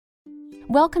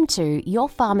Welcome to Your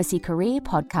Pharmacy Career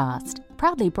podcast,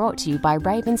 proudly brought to you by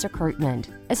Ravens Recruitment,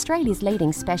 Australia's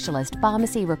leading specialist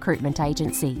pharmacy recruitment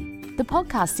agency. The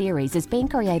podcast series has been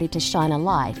created to shine a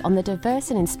light on the diverse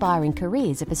and inspiring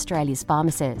careers of Australia's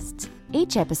pharmacists.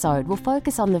 Each episode will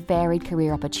focus on the varied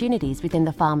career opportunities within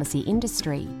the pharmacy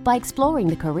industry by exploring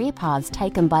the career paths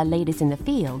taken by leaders in the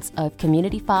fields of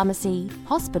community pharmacy,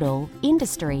 hospital,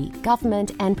 industry,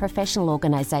 government and professional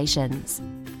organisations.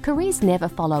 Careers never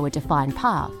follow a defined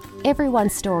path.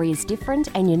 Everyone's story is different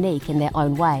and unique in their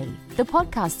own way. The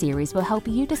podcast series will help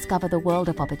you discover the world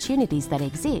of opportunities that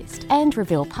exist and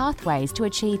reveal pathways to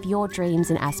achieve your dreams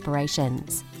and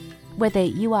aspirations. Whether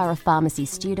you are a pharmacy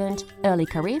student, early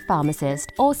career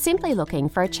pharmacist, or simply looking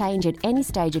for a change at any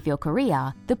stage of your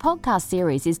career, the podcast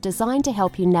series is designed to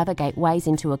help you navigate ways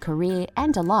into a career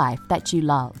and a life that you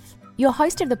love. Your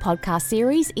host of the podcast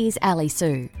series is Ali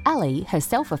Su. Ali,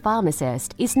 herself a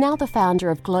pharmacist, is now the founder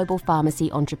of Global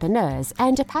Pharmacy Entrepreneurs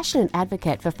and a passionate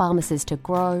advocate for pharmacists to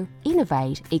grow,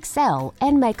 innovate, excel,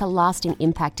 and make a lasting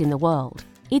impact in the world.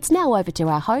 It's now over to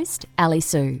our host, Ali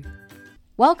Su.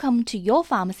 Welcome to Your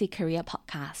Pharmacy Career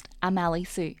Podcast. I'm Ali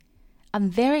Su.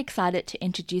 I'm very excited to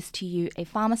introduce to you a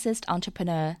pharmacist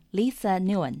entrepreneur, Lisa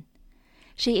Nguyen.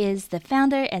 She is the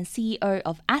founder and CEO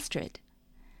of Astrid,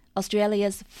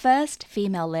 Australia's first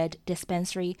female-led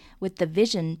dispensary with the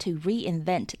vision to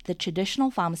reinvent the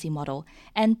traditional pharmacy model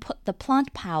and put the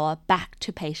plant power back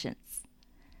to patients.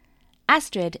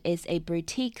 Astrid is a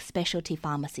boutique specialty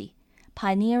pharmacy,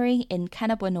 pioneering in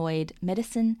cannabinoid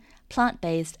medicine,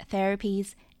 plant-based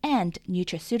therapies, and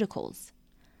nutraceuticals,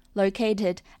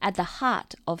 located at the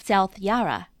heart of South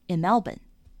Yarra in Melbourne.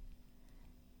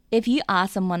 If you are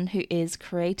someone who is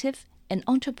creative and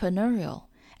entrepreneurial,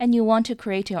 and you want to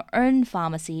create your own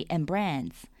pharmacy and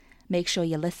brands, make sure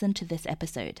you listen to this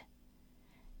episode.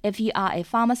 If you are a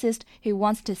pharmacist who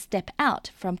wants to step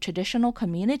out from traditional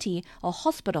community or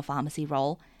hospital pharmacy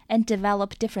role and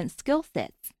develop different skill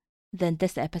sets, then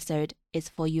this episode is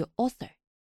for you also.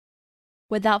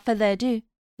 Without further ado,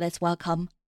 let's welcome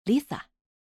Lisa.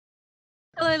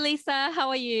 Hello, Lisa. How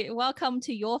are you? Welcome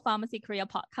to Your Pharmacy Career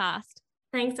Podcast.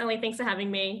 Thanks, Ali. Thanks for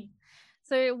having me.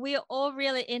 So we're all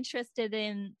really interested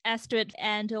in Astrid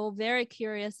and all very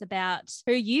curious about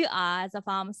who you are as a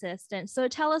pharmacist. And so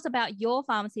tell us about your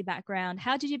pharmacy background.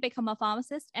 How did you become a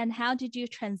pharmacist and how did you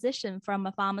transition from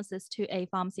a pharmacist to a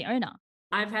pharmacy owner?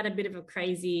 I've had a bit of a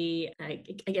crazy,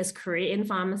 career in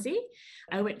pharmacy.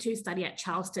 I went to study at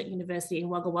Charles Sturt University in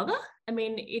Wagga Wagga. I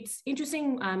mean, it's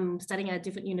interesting studying at a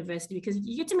different university because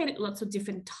you get to meet lots of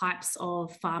different types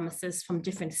of pharmacists from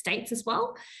different states as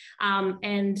well.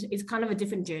 And it's kind of a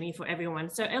different journey for everyone.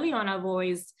 So early on,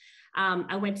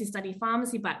 I went to study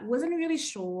pharmacy, but wasn't really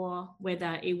sure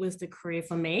whether it was the career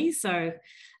for me. So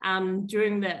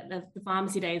during the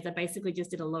pharmacy days, I basically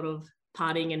just did a lot of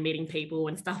partying and meeting people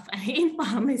and stuff in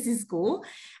pharmacy school.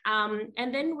 And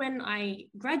then when I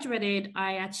graduated,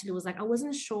 I actually was like, I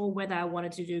wasn't sure whether I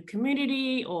wanted to do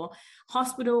community or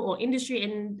hospital or industry.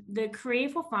 And the career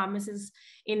for pharmacists,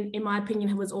 in my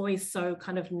opinion, was always so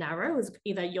kind of narrow. It was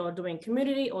either you're doing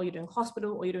community or you're doing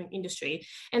hospital or you're doing industry.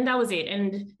 And that was it.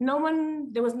 And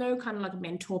there was no kind of like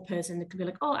mentor person that could be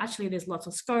like, oh, actually, there's lots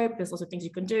of scope. There's lots of things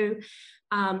you can do.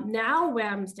 Now where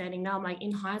I'm standing now, I'm like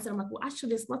in hindsight, I'm like, well, actually,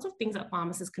 there's lots of things that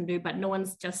pharmacists can do, but no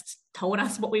one's just told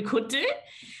us what we could do.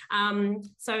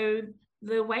 So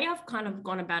the way I've kind of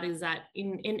gone about is that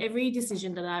in every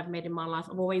decision that I've made in my life,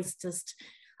 I've always just,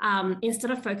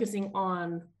 instead of focusing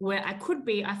on where I could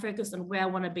be, I focused on where I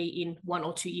want to be in 1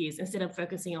 or 2 years instead of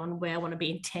focusing on where I want to be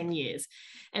in 10 years.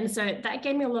 And so that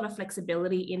gave me a lot of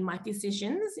flexibility in my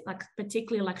decisions, like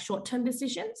particularly like short-term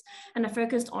decisions. And I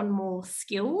focused on more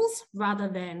skills rather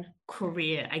than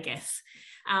career, I guess.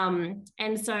 And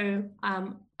so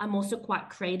I'm also quite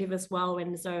creative as well.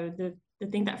 And so the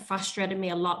thing that frustrated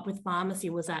me a lot with pharmacy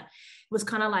was that it was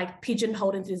kind of like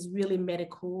pigeonholed into this really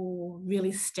medical,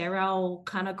 really sterile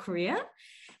kind of career.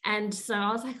 And so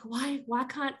I was like, why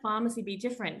can't pharmacy be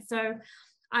different? So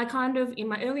I kind of, in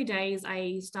my early days,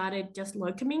 I started just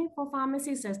locuming for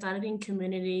pharmacy. So I started in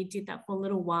community, did that for a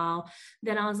little while.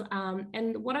 Then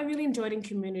and what I really enjoyed in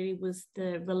community was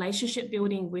the relationship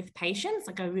building with patients.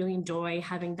 Like I really enjoy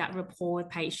having that rapport with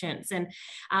patients and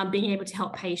being able to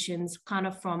help patients kind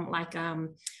of from a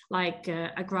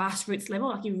grassroots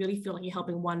level. Like you really feel like you're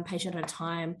helping one patient at a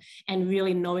time and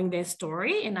really knowing their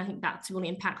story. And I think that's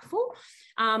really impactful.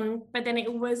 But then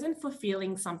it wasn't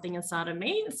fulfilling something inside of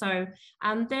me. So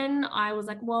then I was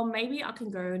like, well, maybe I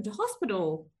can go into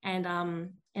hospital. And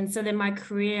so then my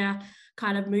career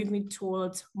kind of moved me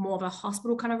towards more of a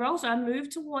hospital kind of role. So I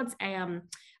moved towards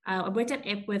I worked at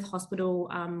Epworth Hospital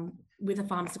with a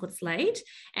pharmacy called Slade.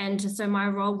 And so my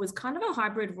role was kind of a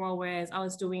hybrid role, whereas I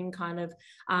was doing kind of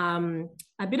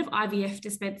a bit of IVF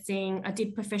dispensing. I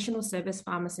did professional service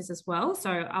pharmacists as well. So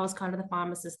I was kind of the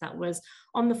pharmacist that was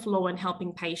on the floor and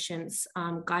helping patients,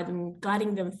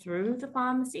 guiding them through the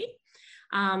pharmacy.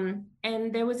 And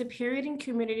there was a period in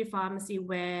community pharmacy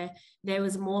where there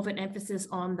was more of an emphasis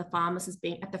on the pharmacists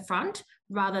being at the front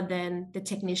rather than the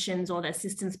technicians or the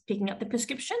assistants picking up the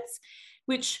prescriptions,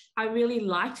 which I really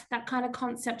liked, that kind of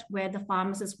concept where the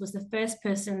pharmacist was the first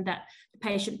person that the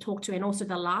patient talked to and also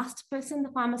the last person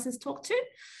the pharmacist talked to.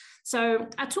 So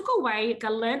I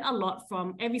learned a lot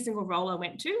from every single role I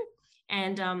went to.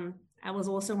 And I was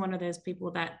also one of those people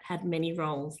that had many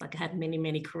roles, like I had many,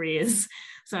 many careers.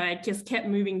 So I just kept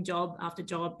moving job after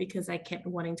job because I kept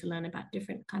wanting to learn about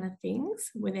different kind of things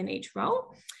within each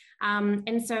role.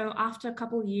 And so after a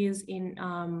couple of years in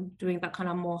doing that kind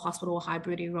of more hospital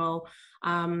hybrid role,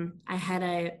 I had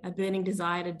a burning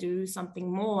desire to do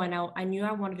something more. And I knew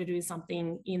I wanted to do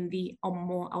something in the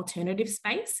more alternative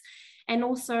space, and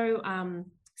also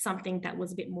something that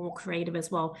was a bit more creative as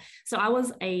well. So I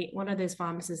was one of those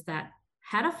pharmacists that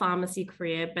had a pharmacy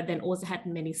career, but then also had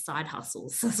many side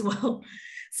hustles as well.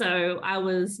 So I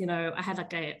was, I had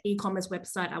like an e-commerce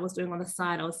website I was doing on the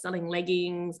side. I was selling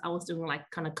leggings. I was doing like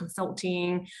kind of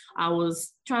consulting. I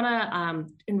was trying to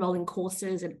enroll in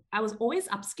courses, and I was always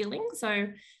upskilling. So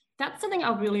that's something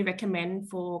I really recommend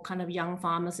for kind of young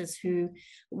pharmacists who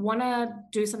want to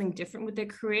do something different with their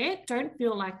career. Don't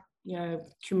feel like,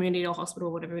 community or hospital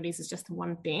or whatever it is just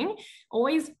one thing.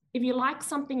 Always, if you like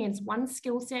something, it's one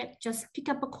skill set, just pick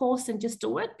up a course and just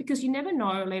do it, because you never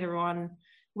know later on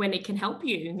when it can help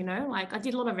you, like I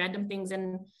did a lot of random things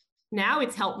and now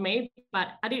it's helped me, but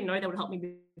I didn't know that would help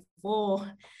me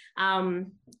before.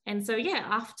 And so,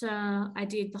 after I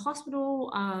did the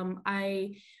hospital,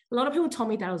 a lot of people told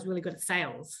me that I was really good at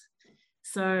sales.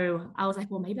 So I was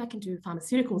like, well, maybe I can do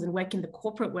pharmaceuticals and work in the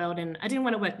corporate world. And I didn't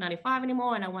want to work 9 to 5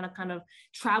 anymore. And I want to kind of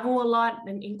travel a lot.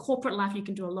 And in corporate life, you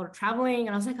can do a lot of traveling.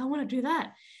 And I was like, I want to do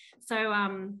that. So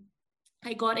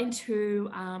I got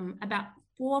into about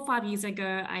 4 or 5 years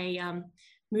ago, I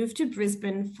moved to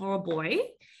Brisbane for a boy,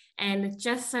 and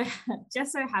just so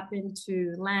happened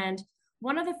to land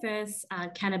one of the first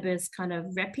cannabis kind of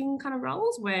repping kind of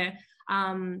roles, where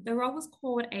the role was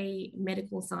called a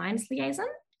medical science liaison.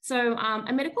 So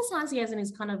a medical science liaison is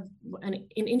kind of an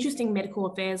interesting medical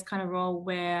affairs kind of role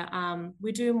where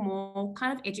we do more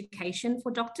kind of education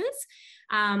for doctors.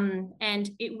 And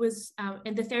it was,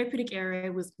 and the therapeutic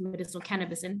area was medicinal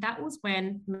cannabis. And that was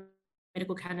when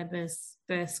medical cannabis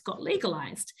first got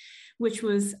legalized, which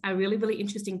was a really, really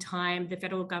interesting time. The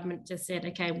federal government just said,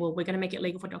 okay, well, we're going to make it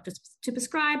legal for doctors to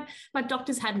prescribe, but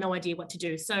doctors had no idea what to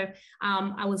do. So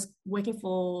I was working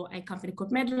for a company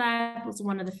called MedLab. It was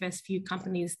one of the first few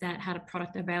companies that had a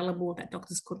product available that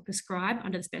doctors could prescribe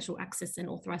under the Special Access and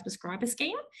Authorized Prescriber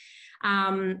Scheme.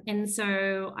 And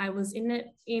so I was in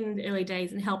the early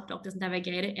days and helped doctors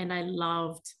navigate it. And I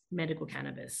loved medical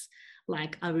cannabis.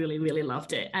 Like, I really, really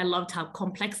loved it. I loved how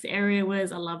complex the area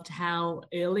was. I loved how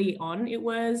early on it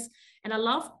was. And I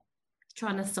loved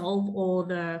trying to solve all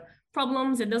the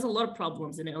problems. And there's a lot of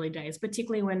problems in the early days,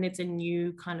 particularly when it's a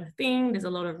new kind of thing. There's a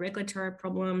lot of regulatory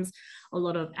problems, a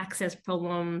lot of access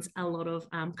problems, a lot of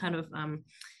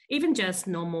even just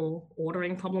normal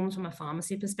ordering problems from a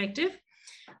pharmacy perspective.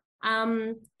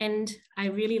 And I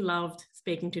really loved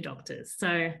speaking to doctors.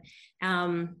 So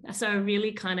I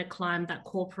really kind of climbed that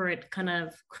corporate kind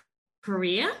of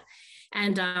career.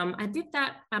 And I did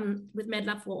that with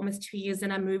MedLab for almost 2 years.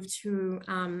 Then I moved to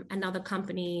another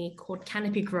company called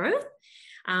Canopy Growth.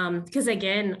 Because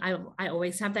again, I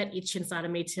always have that itch inside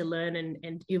of me to learn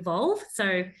and evolve. So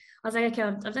I was like, okay,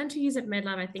 I've done 2 years at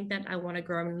MedLab. I think that I want to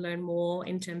grow and learn more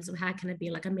in terms of how can I be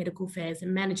like a medical affairs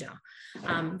and manager,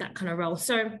 that kind of role.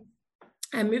 So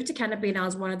I moved to Canopy, and I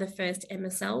was one of the first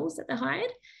MSLs that they hired.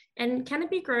 And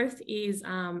Canopy Growth is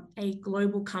a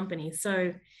global company. So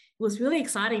it was really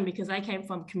exciting because I came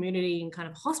from community and kind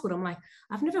of hospital. I'm like,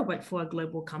 I've never worked for a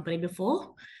global company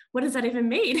before. What does that even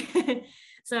mean?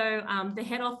 So the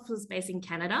head office was based in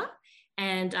Canada,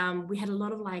 and we had a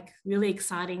lot of like really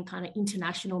exciting kind of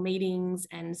international meetings.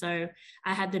 And so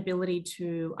I had the ability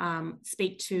to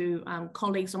speak to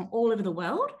colleagues from all over the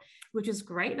world, which is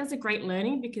great. That's a great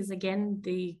learning because, again,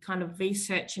 the kind of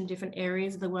research in different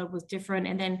areas of the world was different.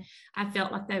 And then I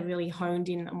felt like they really honed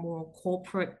in a more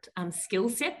corporate skill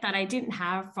set that I didn't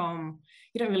have from,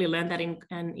 you don't really learn that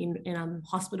in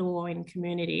hospital or in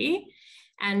community.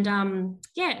 And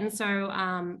so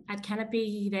at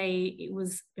Canopy, it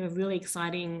was a really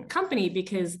exciting company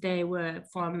because they were,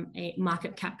 from a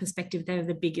market cap perspective, they were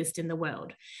the biggest in the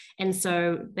world. And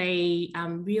so they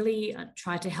really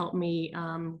tried to help me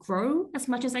grow as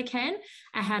much as I can.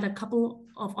 I had a couple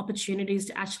of opportunities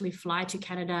to actually fly to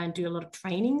Canada and do a lot of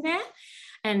training there.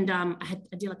 And I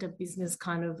did like a business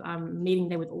kind of meeting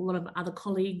there with a lot of other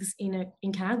colleagues in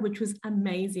Canada, which was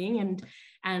amazing.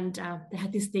 And they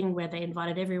had this thing where they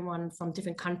invited everyone from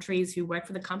different countries who worked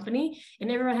for the company,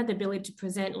 and everyone had the ability to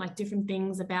present like different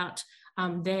things about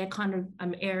their kind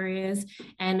of areas.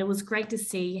 And it was great to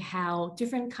see how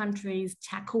different countries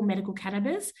tackle medical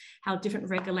cannabis, how different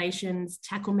regulations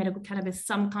tackle medical cannabis.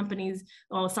 Some companies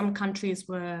or some countries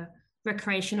were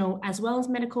recreational as well as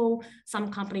medical.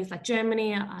 Some companies like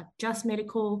Germany are just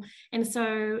medical. And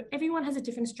so everyone has a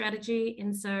different strategy.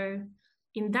 And so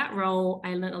in that role,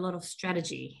 I learned a lot of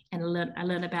strategy, and I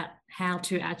learned about how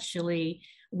to actually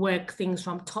work things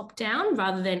from top down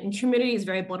rather than, in community is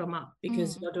very bottom up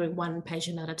because you're doing one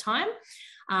patient at a time.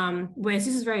 Whereas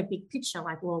this is very big picture,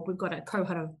 like, well, we've got a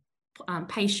cohort of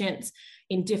patients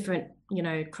in different,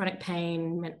 chronic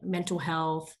pain, mental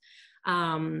health,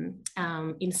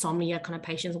 insomnia kind of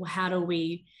patients. Well, how do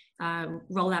we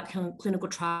roll out clinical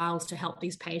trials to help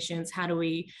these patients? How do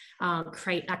we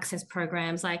create access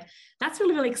programs? Like, that's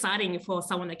really, really exciting for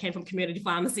someone that came from community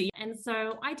pharmacy. And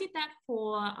so I did that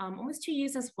for almost 2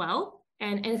 years as well.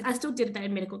 And I still did that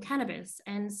in medical cannabis.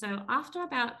 And so after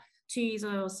about 2 years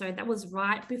or so, that was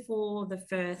right before the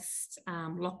first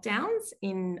lockdowns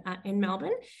in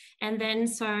Melbourne. And then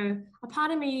so a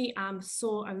part of me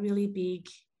saw a really big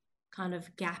kind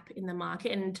of gap in the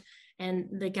market, and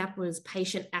the gap was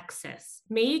patient access.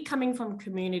 Me coming from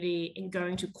community and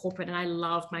going to corporate, and I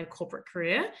loved my corporate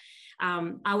career.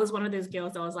 I was one of those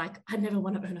girls that was like, I never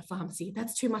want to own a pharmacy.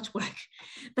 That's too much work.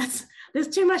 There's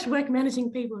too much work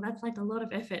managing people. That's like a lot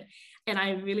of effort. And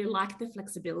I really like the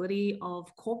flexibility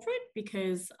of corporate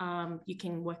because you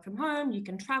can work from home, you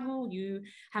can travel, you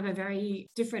have a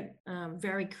very different,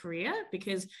 varied career,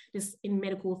 because this in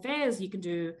medical affairs, you can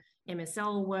do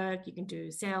MSL work, you can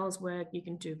do sales work, you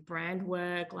can do brand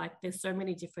work. Like, there's so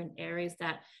many different areas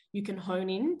that you can hone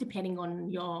in depending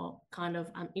on your kind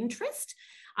of interest.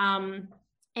 And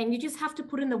you just have to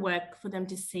put in the work for them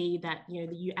to see that,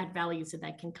 you add value, so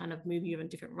they can kind of move you in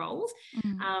different roles.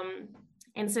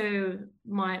 And so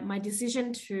my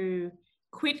decision to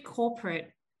quit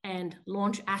corporate and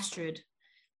launch Astrid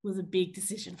was a big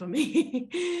decision for me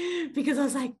because I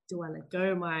was like, do I let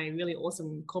go of my really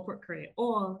awesome corporate career,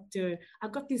 or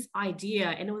I've got this idea?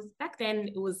 And it was back then,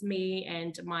 it was me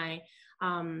and my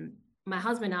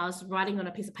husband. I was writing on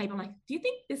a piece of paper. I'm like, do you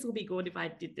think this will be good if I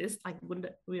did this? Like, wouldn't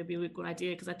it be a really good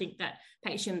idea? Because I think that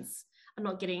patients are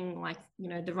not getting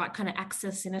the right kind of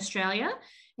access in Australia.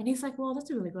 And he's like, well,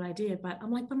 that's a really good idea. But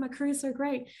I'm like, but my career is so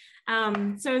great.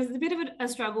 So it's a bit of a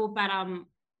struggle, but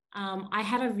I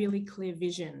had a really clear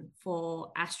vision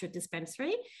for Astrid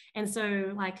Dispensary. And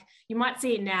so, like, you might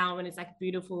see it now and it's like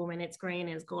beautiful and it's green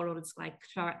and it's gold, it's like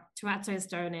terrazzo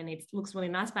stone and it looks really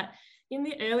nice. But in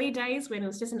the early days, when it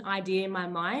was just an idea in my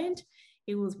mind,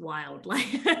 it was wild.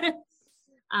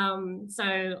 So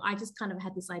I just kind of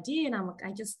had this idea, and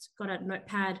I just got a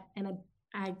notepad and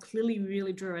I clearly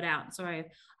really drew it out. So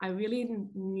I really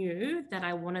knew that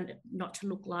I wanted it not to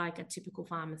look like a typical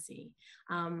pharmacy.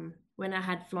 When I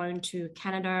had flown to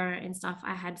Canada and stuff,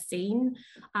 I had seen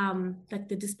like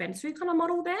the dispensary kind of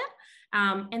model there.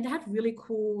 And they had really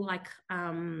cool,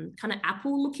 kind of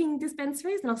Apple looking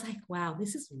dispensaries. And I was like, wow,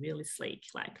 this is really sleek.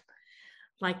 Like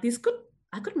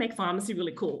I could make pharmacy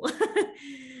really cool.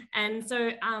 And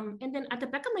so, and then at the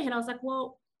back of my head, I was like,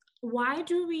 well, why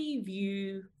do we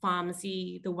view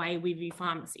pharmacy the way we view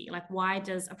pharmacy? Like, why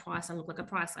does a Priceline look like a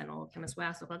Priceline, or Chemist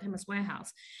Warehouse look like a Chemist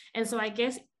Warehouse? And so I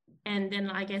guess I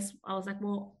was like,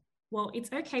 well,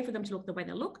 it's okay for them to look the way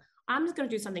they look. I'm just going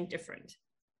to do something different.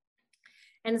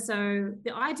 And so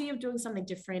the idea of doing something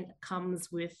different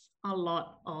comes with a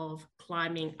lot of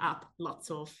climbing up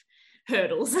lots of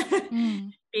hurdles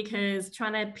because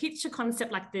trying to pitch a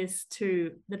concept like this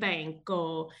to the bank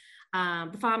or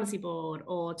the pharmacy board,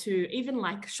 or to even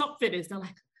like shop fitters, they're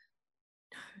like,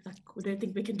 no, we don't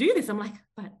think we can do this. I'm like,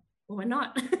 but why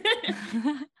not?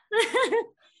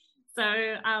 So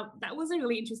that was a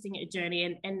really interesting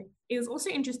journey, and it was also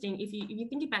interesting if you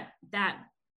think about that.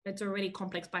 It's already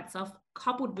complex by itself,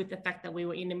 coupled with the fact that we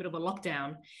were in the middle of a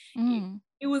lockdown.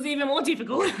 It was even more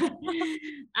difficult. So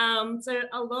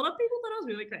a lot of people thought I was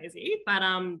really crazy, but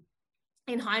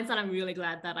in hindsight, I'm really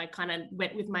glad that I kind of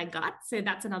went with my gut. So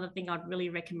that's another thing I'd really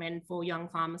recommend for young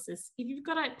pharmacists. If you've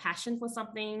got a passion for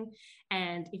something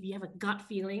and if you have a gut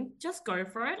feeling, just go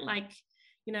for it. Like,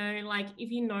 you know, like if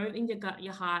you know in your gut,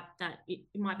 your heart, that it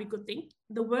might be a good thing,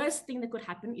 the worst thing that could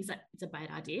happen is that it's a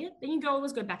bad idea. Then you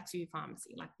always go back to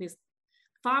pharmacy. Like this,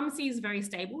 pharmacy is very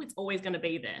stable. It's always going to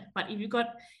be there. But if you've got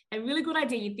a really good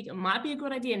idea, you think it might be a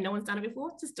good idea and no one's done it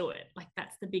before, just do it. Like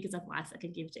that's the biggest advice I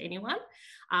can give to anyone.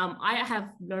 I have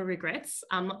no regrets.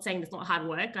 I'm not saying it's not hard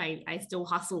work. I still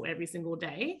hustle every single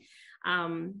day.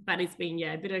 But it's been,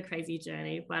 a bit of a crazy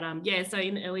journey. But so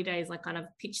in the early days, I kind of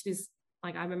pitched this,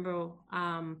 like I remember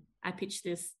I pitched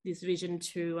this vision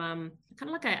to kind of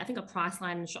like I think a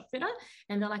Priceline shop fitter,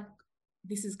 and they're like,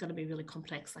 this is going to be really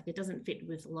complex. Like it doesn't fit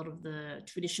with a lot of the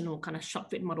traditional kind of shop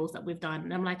fit models that we've done.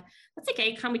 And I'm like, that's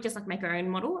okay. Can't we just like make our own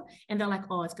model? And they're like,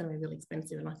 oh, it's going to be really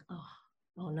expensive. And I'm like,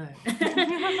 oh no.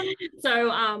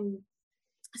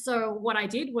 So what I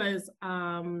did was,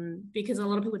 because a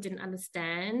lot of people didn't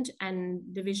understand and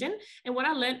the vision, and what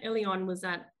I learned early on was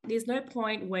that there's no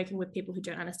point working with people who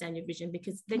don't understand your vision,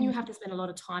 because then you have to spend a lot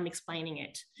of time explaining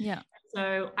it. Yeah.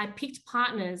 So I picked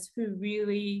partners who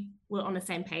really were on the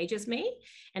same page as me.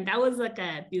 And that was like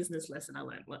a business lesson I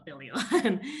learned early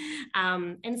on.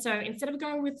 And so instead of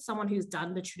going with someone who's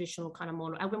done the traditional kind of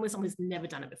model, I went with someone who's never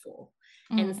done it before.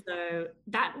 And so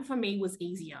that for me was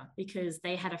easier because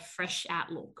they had a fresh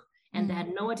outlook and they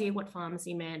had no idea what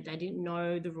pharmacy meant. They didn't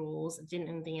know the rules, didn't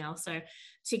anything else. So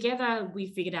together we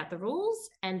figured out the rules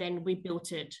and then we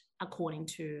built it according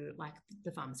to like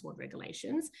the pharmacy board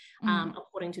regulations,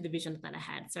 according to the vision that I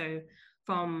had. So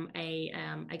from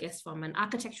I guess from an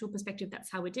architectural perspective, that's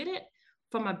how we did it.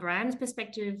 From a brand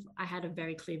perspective, I had a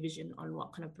very clear vision on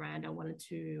what kind of brand I wanted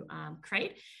to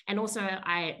create. And also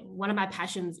one of my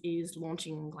passions is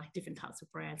launching like different types of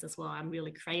brands as well. I'm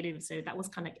really creative. So that was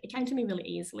it came to me really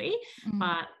easily,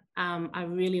 but I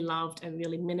really loved a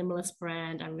really minimalist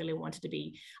brand. I really wanted to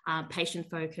be patient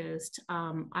focused.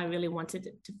 I really wanted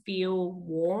it to feel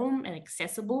warm and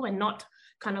accessible and not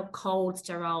kind of cold,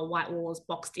 sterile, white walls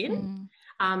boxed in.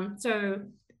 So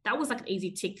that was like an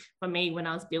easy tick for me when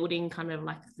I was building kind of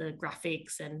like the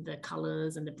graphics and the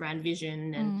colors and the brand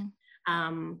vision and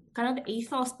kind of the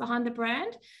ethos behind the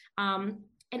brand.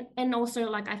 And also,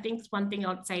 like, I think one thing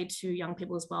I'd say to young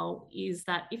people as well is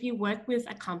that if you work with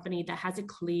a company that has a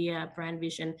clear brand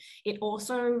vision, it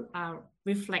also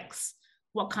reflects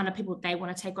what kind of people they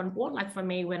want to take on board. Like for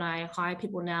me, when I hire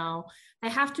people now, they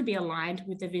have to be aligned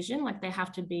with the vision. Like they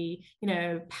have to be,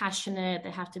 passionate.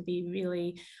 They have to be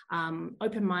really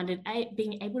open-minded,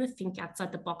 being able to think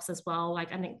outside the box as well.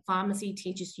 Like I think pharmacy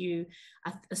teaches you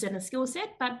a certain skill set,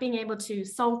 but being able to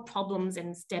solve problems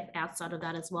and step outside of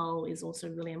that as well is also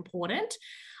really important.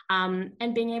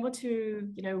 And being able to,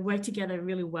 work together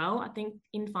really well. I think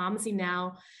in pharmacy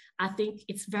now, I think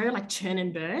it's very like churn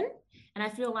and burn. And I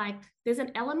feel like there's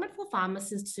an element for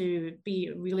pharmacists to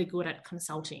be really good at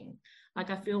consulting. Like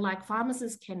I feel like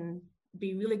pharmacists can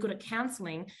be really good at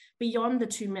counseling beyond the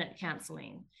 2-minute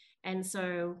counseling. And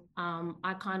so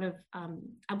I've got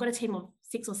a team of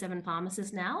 6 or 7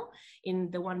 pharmacists now in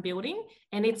the one building,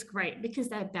 and it's great because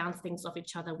they bounce things off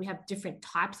each other. We have different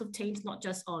types of teams, not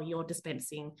just, you're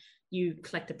dispensing, you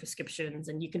collect the prescriptions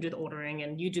and you can do the ordering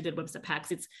and you do the website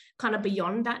packs. It's kind of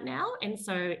beyond that now. And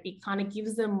so it kind of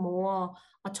gives them more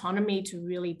autonomy to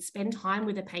really spend time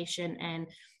with the patient and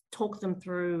talk them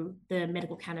through the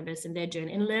medical cannabis and their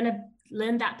journey and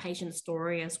learn that patient's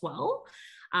story as well.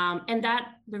 And that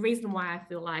the reason why I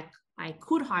feel like I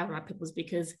could hire right people is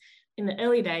because in the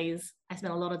early days, I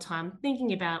spent a lot of time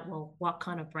thinking about, well, what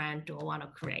kind of brand do I want to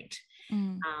create?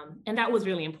 And that was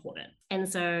really important. And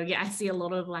so, I see a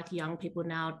lot of like young people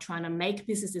now trying to make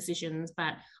business decisions,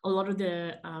 but a lot of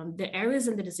the errors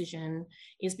in the decision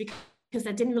is because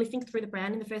they didn't really think through the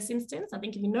brand in the first instance. I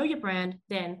think if you know your brand,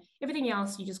 then everything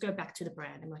else, you just go back to the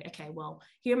brand and like, okay, well,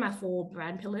 here are my 4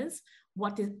 brand pillars.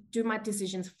 What do my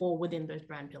decisions fall within those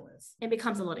brand pillars? It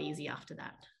becomes a lot easier after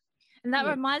that. And that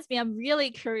reminds me, I'm really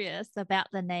curious about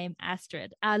the name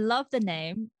Astrid. I love the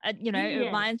name. It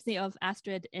reminds me of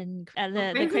Astrid in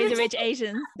the Crazy Rich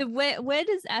Asians. Where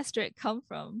does Astrid come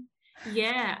from?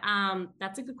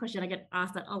 That's a good question. I get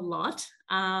asked that a lot.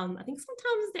 I think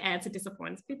sometimes the answer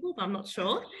disappoints people, but I'm not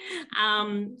sure.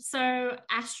 So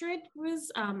Astrid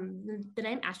was, the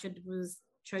name Astrid was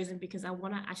chosen because I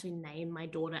want to actually name my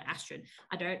daughter Astrid.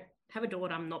 I don't have a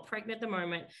daughter. I'm not pregnant at the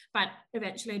moment, but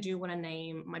eventually I do want to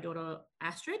name my daughter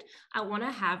Astrid. I want to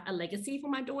have a legacy for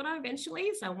my daughter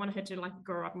eventually. So I want her to like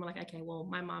grow up and be like, okay, well,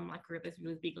 my mom like grew up this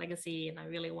really big legacy and I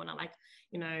really want to like,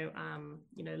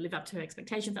 live up to her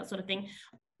expectations, that sort of thing.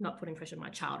 not putting pressure on my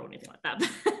child or anything like that.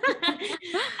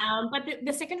 But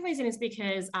the second reason is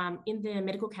because in the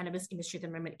medical cannabis industry at the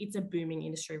moment, it's a booming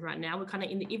industry right now. We're kind of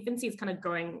in the infancy, it's kind of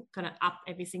going kind of up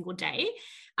every single day.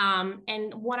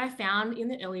 And what I found in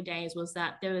the early days was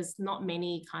that there was not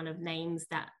many kind of names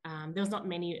that, there was not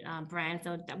many brands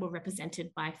that were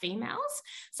represented by females.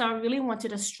 So I really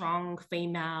wanted a strong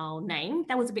female name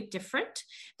that was a bit different,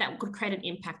 that could create an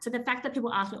impact. So the fact that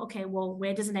people ask me, okay, well,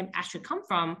 where does the name Astrid come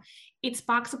from? It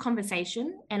sparks a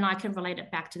conversation, and I can relate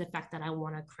it back to the fact that I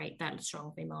want to create that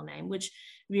strong female name, which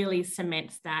really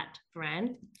cements that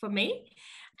brand for me.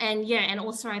 And yeah, and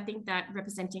also I think that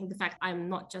representing the fact I'm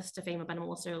not just a female, but I'm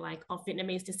also like of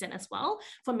Vietnamese descent as well.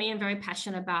 For me, I'm very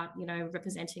passionate about, you know,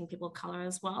 representing people of color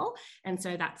as well. And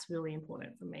so that's really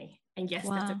important for me. And yes,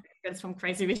 wow. That's from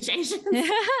Crazy Rich Asians.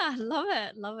 Yeah, love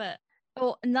it. Love it.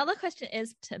 Well, another question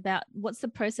is about what's the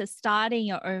process starting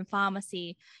your own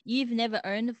pharmacy? You've never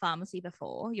owned a pharmacy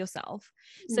before yourself.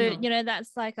 So, you know,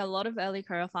 that's like a lot of early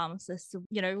career pharmacists,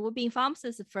 you know, were being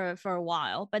pharmacists for a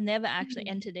while, but never actually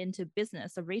entered into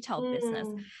business, a retail business.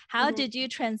 How did you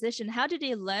transition? How did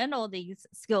you learn all these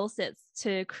skill sets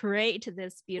to create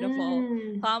this beautiful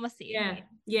pharmacy?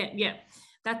 Yeah.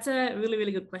 That's a really,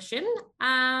 really good question.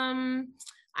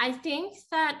 I think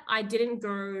that I didn't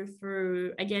go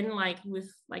through, again, like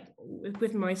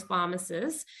with most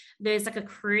pharmacists, there's like a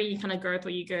career you kind of go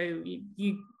through.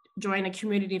 You join a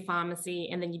community pharmacy,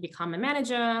 and then you become a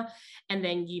manager, and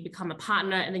then you become a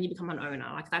partner, and then you become an owner.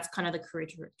 Like that's kind of the career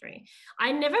trajectory.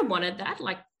 I never wanted that.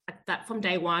 Like that from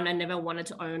day one, I never wanted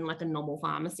to own like a normal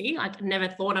pharmacy. I never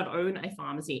thought I'd own a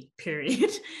pharmacy,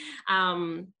 period.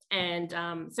 So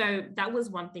that was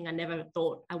one thing I never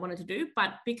thought I wanted to do.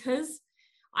 But because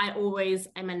I always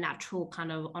am a natural kind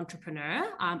of entrepreneur,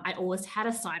 I always had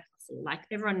a side hustle. Like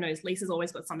everyone knows, Lisa's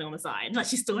always got something on the side that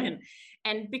she's doing.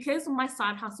 And because my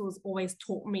side hustles always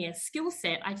taught me a skill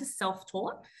set, I just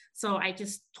self-taught. So I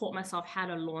just taught myself how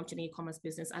to launch an e-commerce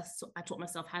business. I taught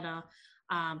myself how to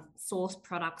source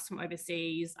products from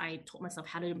overseas. I taught myself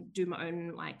how to do my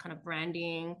own like kind of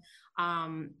branding.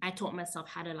 I taught myself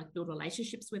how to like build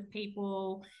relationships with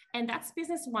people. And that's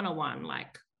business 101.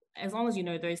 Like, as long as you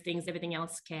know those things, everything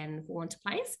else can fall into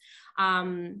place.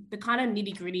 The kind of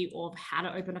nitty gritty of how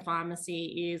to open a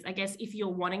pharmacy is, I guess, if you're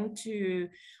wanting to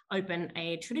open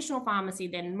a traditional pharmacy,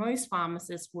 then most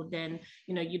pharmacists would then,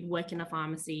 you know, you'd work in a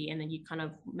pharmacy and then you kind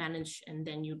of manage and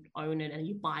then you own it and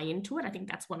you buy into it. I think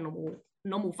that's what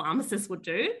normal pharmacists would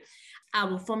do.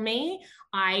 Well, for me,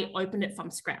 I opened it from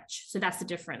scratch. So that's the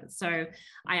difference. So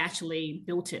I actually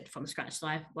built it from scratch. So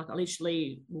I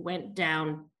literally went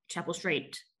down Chapel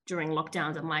Street during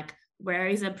lockdowns. I'm like, where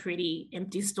is a pretty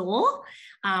empty store?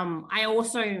 I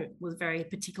also was very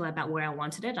particular about where I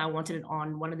wanted it. I wanted it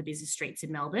on one of the busiest streets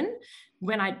in Melbourne.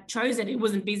 When I chose it, it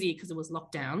wasn't busy because it was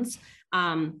lockdowns.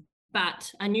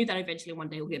 But I knew that eventually one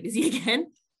day it would get busy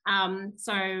again.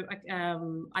 So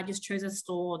I just chose a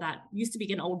store that used to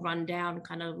be an old rundown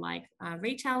kind of like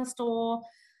retail store.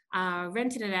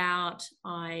 Rented it out.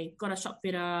 I got a shop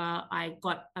fitter. I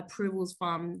got approvals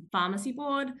from Pharmacy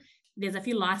Board. There's a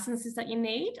few licenses that you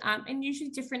need. And usually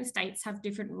different states have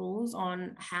different rules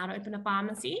on how to open a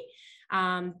pharmacy.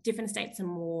 Different states are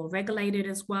more regulated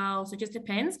as well. So it just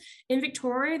depends. In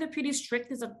Victoria, they're pretty strict.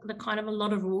 There's a kind of a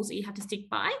lot of rules that you have to stick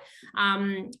by.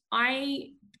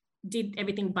 I did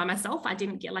everything by myself. I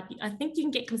didn't get I think you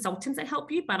can get consultants that help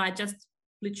you, but I just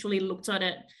literally looked at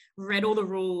it, read all the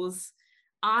rules,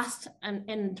 asked,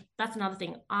 and that's another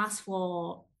thing, asked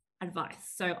for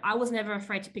advice. So I was never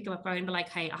afraid to pick up a phone and be like,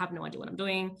 hey, I have no idea what I'm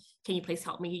doing. Can you please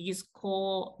help me? You just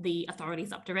call the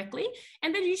authorities up directly.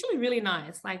 And they're usually really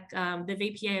nice. Like the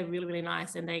VPA are really, really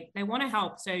nice and they want to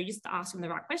help. So you just ask them the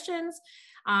right questions.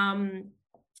 And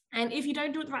if you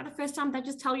don't do it right the first time, they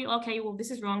just tell you, okay, well,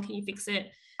 this is wrong. Can you fix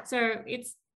it? So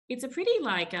it's a pretty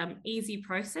easy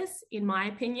process, in my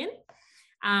opinion.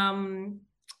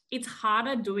 It's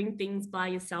harder doing things by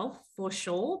yourself for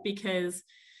sure, because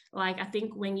I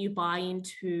think when you buy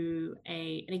into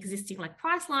an existing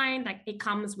price line, it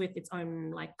comes with its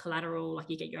own collateral.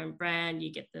 You get your own brand,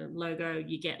 you get the logo,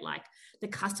 you get the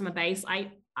customer base.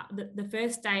 The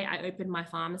first day I opened my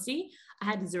pharmacy, I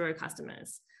had 0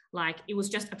 customers. It was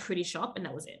just a pretty shop and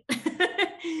that was it.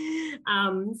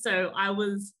 So I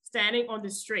was standing on the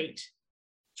street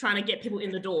trying to get people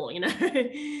in the door,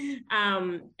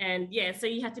 and yeah, so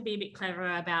you have to be a bit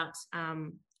clever about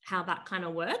how that kind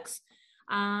of works.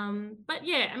 But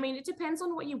yeah, I mean, it depends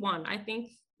on what you want. I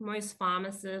think most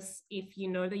pharmacists, if you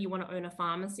know that you want to own a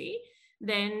pharmacy,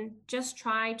 then just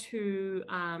try to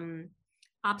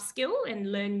upskill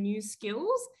and learn new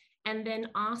skills and then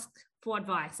ask for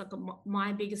advice. Like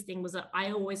my biggest thing was that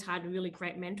I always had really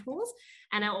great mentors,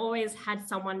 and I always had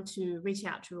someone to reach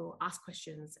out to or ask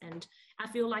questions. And I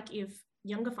feel like if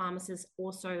younger pharmacists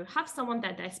also have someone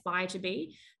that they aspire to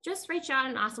be, just reach out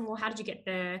and ask them, well, how did you get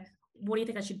there? What do you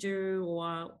think I should do?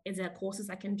 Or is there courses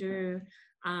I can do?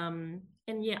 And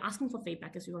yeah, asking for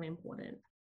feedback is really important.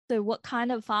 So what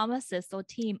kind of pharmacist or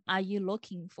team are you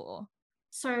looking for?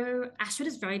 So Ashford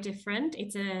is very different.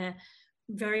 It's a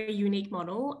very unique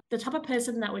model. The type of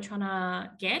person that we're trying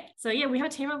to get. So yeah, we have a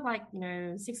team of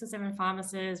 6 or 7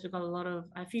 pharmacists. We've got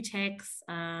a few techs,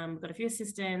 we've got a few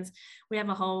assistants. We have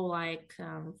a whole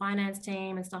finance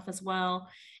team and stuff as well.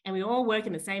 And we all work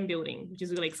in the same building, which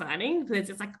is really exciting because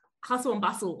it's like hustle and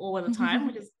bustle all of the time,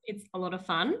 which is it's a lot of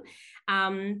fun.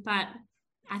 But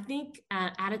I think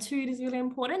attitude is really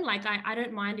important. Like I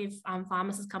don't mind if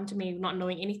pharmacists come to me not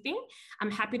knowing anything. I'm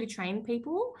happy to train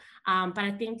people. But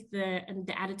I think the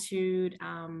attitude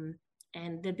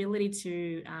and the ability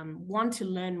to want to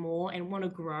learn more and want to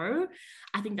grow,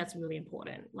 I think that's really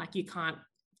important. Like you can't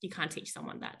teach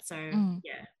someone that. So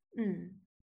yeah.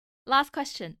 Last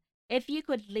question. If you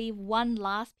could leave one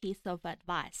last piece of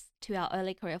advice to our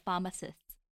early career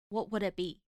pharmacists, what would it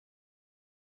be?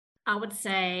 I would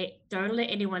say, don't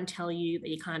let anyone tell you that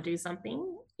you can't do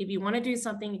something. If you want to do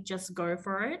something, just go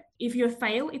for it. If you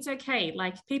fail, it's okay.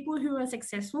 Like people who are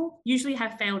successful usually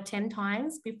have failed 10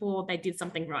 times before they did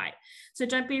something right. So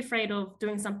don't be afraid of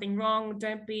doing something wrong.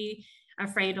 Don't be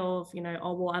afraid of,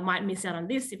 I might miss out on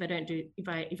this if I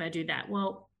do that.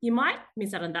 Well, you might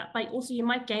miss out on that, but also you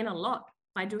might gain a lot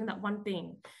by doing that one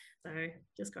thing. So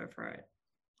just go for it.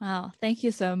 Wow. Thank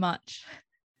you so much.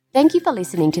 Thank you for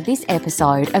listening to this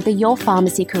episode of the Your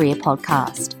Pharmacy Career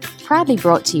podcast, proudly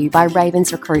brought to you by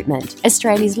Ravens Recruitment,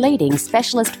 Australia's leading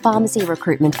specialist pharmacy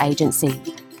recruitment agency.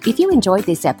 If you enjoyed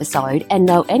this episode and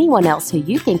know anyone else who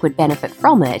you think would benefit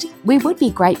from it, we would be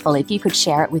grateful if you could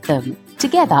share it with them.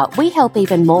 Together, we help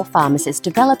even more pharmacists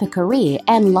develop a career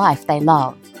and life they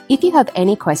love. If you have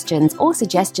any questions or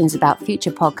suggestions about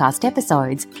future podcast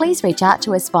episodes, please reach out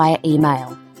to us via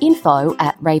email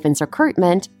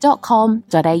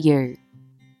info@ravensrecruitment.com.au.